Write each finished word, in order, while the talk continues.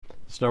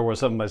Star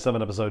Wars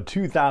 7x7 episode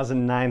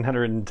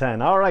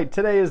 2910. All right,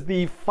 today is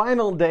the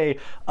final day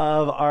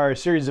of our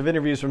series of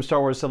interviews from Star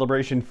Wars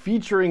Celebration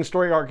featuring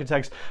story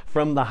architects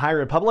from the High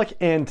Republic.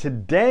 And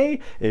today,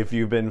 if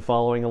you've been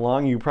following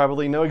along, you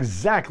probably know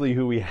exactly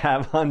who we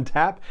have on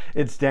tap.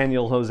 It's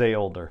Daniel Jose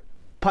Older.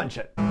 Punch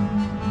it.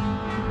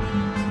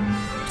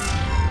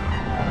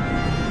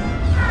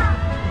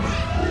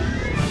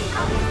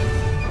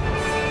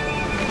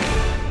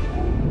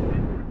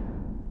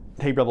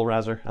 Hey, Rebel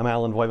Rouser, I'm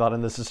Alan Voivod,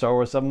 and this is Star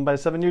Wars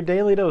 7x7, your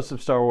daily dose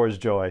of Star Wars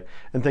joy.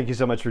 And thank you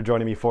so much for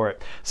joining me for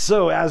it.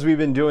 So, as we've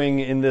been doing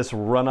in this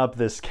run-up,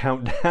 this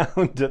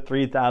countdown to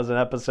 3,000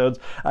 episodes,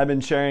 I've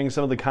been sharing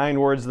some of the kind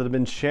words that have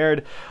been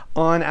shared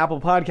on Apple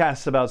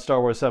Podcasts about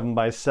Star Wars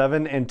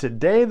 7x7. And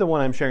today, the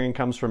one I'm sharing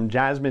comes from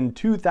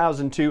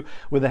Jasmine2002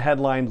 with the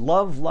headline,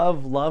 "Love,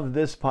 love, love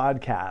this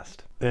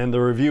podcast." And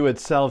the review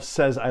itself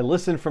says, "I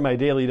listen for my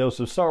daily dose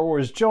of Star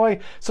Wars joy.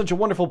 Such a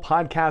wonderful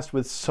podcast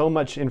with so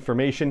much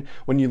information.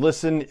 When you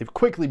listen, it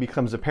quickly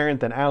becomes apparent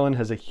that Alan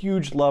has a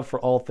huge love for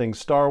all things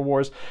Star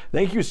Wars.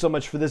 Thank you so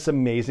much for this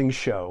amazing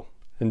show."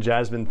 And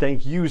Jasmine,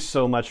 thank you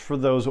so much for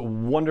those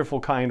wonderful,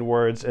 kind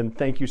words. And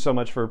thank you so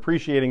much for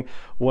appreciating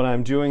what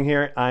I'm doing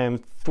here. I am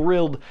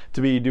thrilled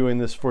to be doing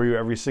this for you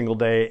every single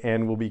day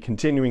and will be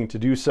continuing to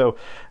do so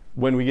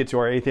when we get to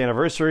our 8th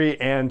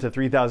anniversary and to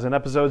 3,000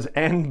 episodes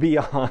and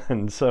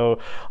beyond. So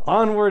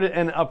onward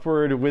and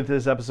upward with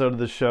this episode of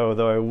the show,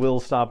 though I will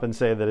stop and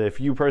say that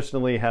if you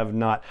personally have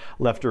not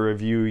left a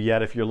review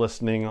yet, if you're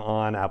listening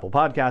on Apple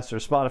Podcasts or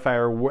Spotify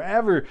or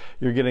wherever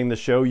you're getting the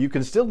show, you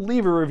can still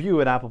leave a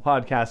review at Apple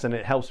Podcasts, and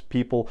it helps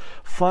people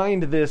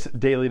find this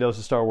daily dose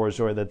of Star Wars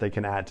joy that they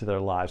can add to their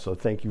lives. So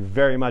thank you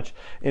very much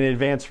in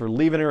advance for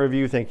leaving a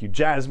review. Thank you,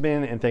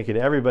 Jasmine, and thank you to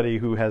everybody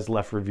who has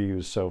left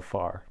reviews so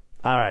far.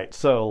 All right,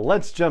 so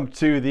let's jump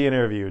to the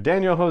interview.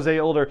 Daniel Jose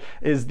Older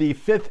is the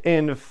 5th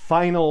and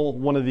final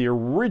one of the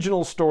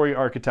original story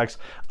architects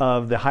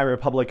of the High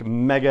Republic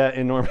mega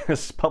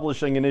enormous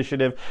publishing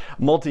initiative,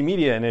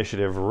 multimedia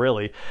initiative,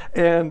 really.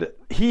 And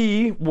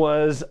he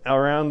was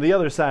around the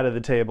other side of the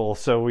table.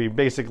 So we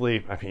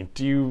basically,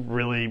 do you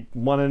really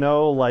want to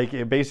know? Like,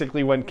 it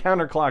basically went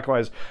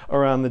counterclockwise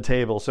around the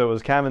table. So it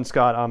was Cavan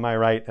Scott on my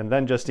right, and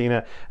then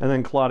Justina, and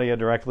then Claudia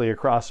directly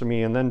across from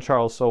me, and then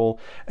Charles Soule,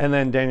 and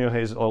then Daniel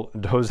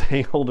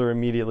Jose Older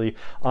immediately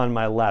on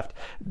my left.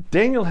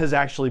 Daniel has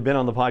actually been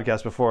on the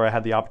podcast before. I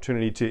had the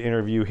opportunity to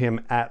interview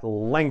him at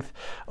length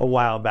a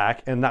while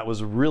back, and that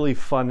was really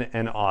fun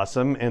and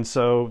awesome. And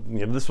so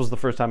this was the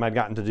first time I'd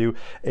gotten to do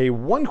a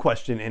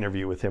one-question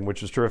interview with him,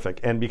 which was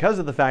terrific. And because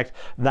of the fact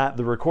that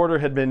the recorder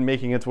had been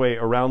making its way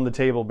around the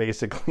table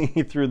basically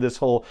through this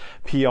whole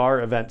PR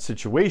event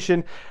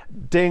situation,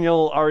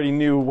 Daniel already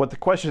knew what the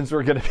questions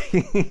were going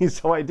to be,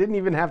 so I didn't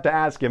even have to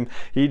ask him.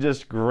 He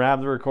just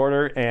grabbed the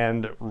recorder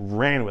and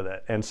ran with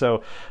it. And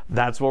so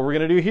that's what we're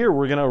going to do here.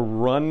 We're going to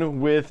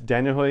run with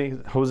Daniel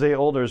Jose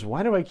Older's,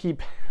 why do I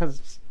keep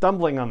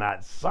stumbling on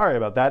that? Sorry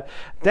about that.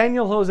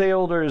 Daniel Jose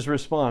Older's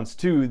response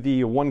to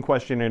the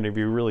one-question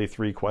interview, really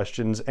 3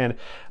 questions. And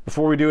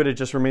before we do it, it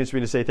just remains for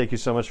me to say thank you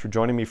so much for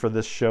joining me for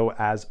this show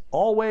as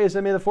always,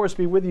 and may the Force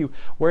be with you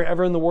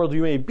wherever in the world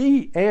you may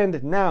be.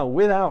 And now,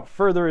 without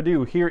further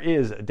ado, here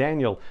is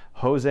Daniel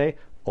Jose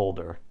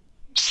Older.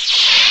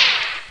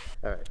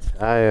 All right.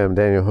 I am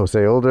Daniel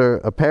Jose Older.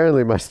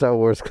 Apparently, my Star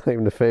Wars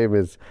claim to fame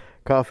is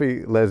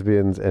coffee,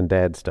 lesbians, and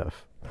dad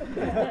stuff.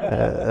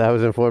 I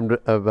was informed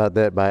about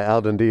that by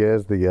Alden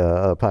Diaz,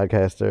 the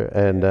podcaster,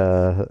 and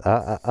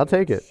I'll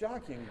take it.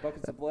 Shocking.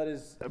 Buckets of Blood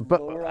is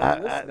lower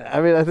on the list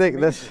now. I think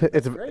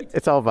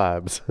it's all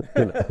vibes.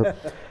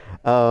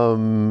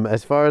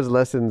 As far as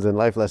lessons and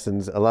life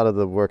lessons, a lot of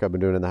the work I've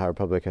been doing in the High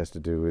Republic has to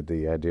do with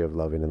the idea of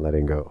loving and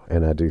letting go.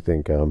 And I do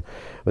think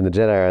when the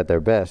Jedi are at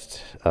their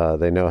best,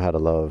 they know how to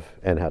love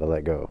and how to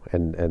let go,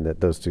 and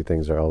that those two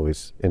things are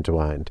always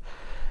intertwined.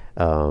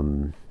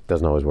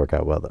 Doesn't always work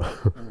out well,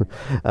 though.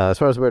 As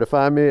far as where to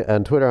find me,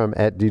 on Twitter, I'm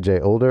at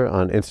DJ Older.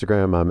 On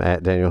Instagram, I'm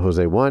at Daniel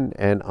Jose 1.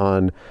 And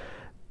on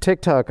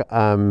TikTok,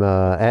 I'm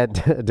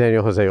at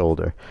Daniel Jose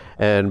Older.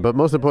 But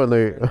most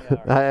importantly,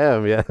 I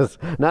am, yes.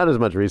 Not as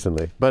much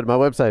recently. But my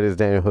website is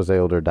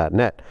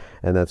danieljoseolder.net.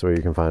 And that's where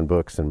you can find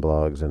books and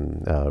blogs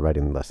and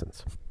writing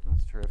lessons.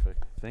 That's terrific.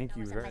 Thank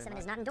you very much. 7x7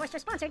 is not endorsed or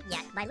sponsored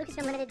yet by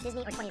Lucasfilm Limited,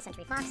 Disney, or 20th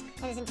Century Fox,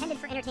 and is intended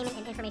for entertainment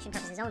and information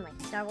purposes only.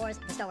 Star Wars,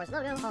 the Star Wars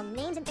logo, all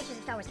names and pictures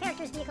of Star Wars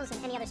characters, vehicles,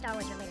 and any other Star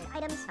Wars-related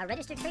items are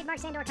registered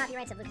trademarks and/or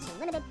copyrights of Lucasfilm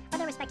Limited, or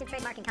their respective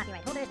trademark and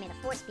copyright holders. May the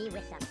Force be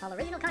with them. All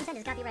original content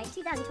is copyright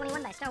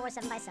 2021 by Star Wars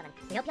 7x7.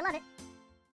 We hope you love it.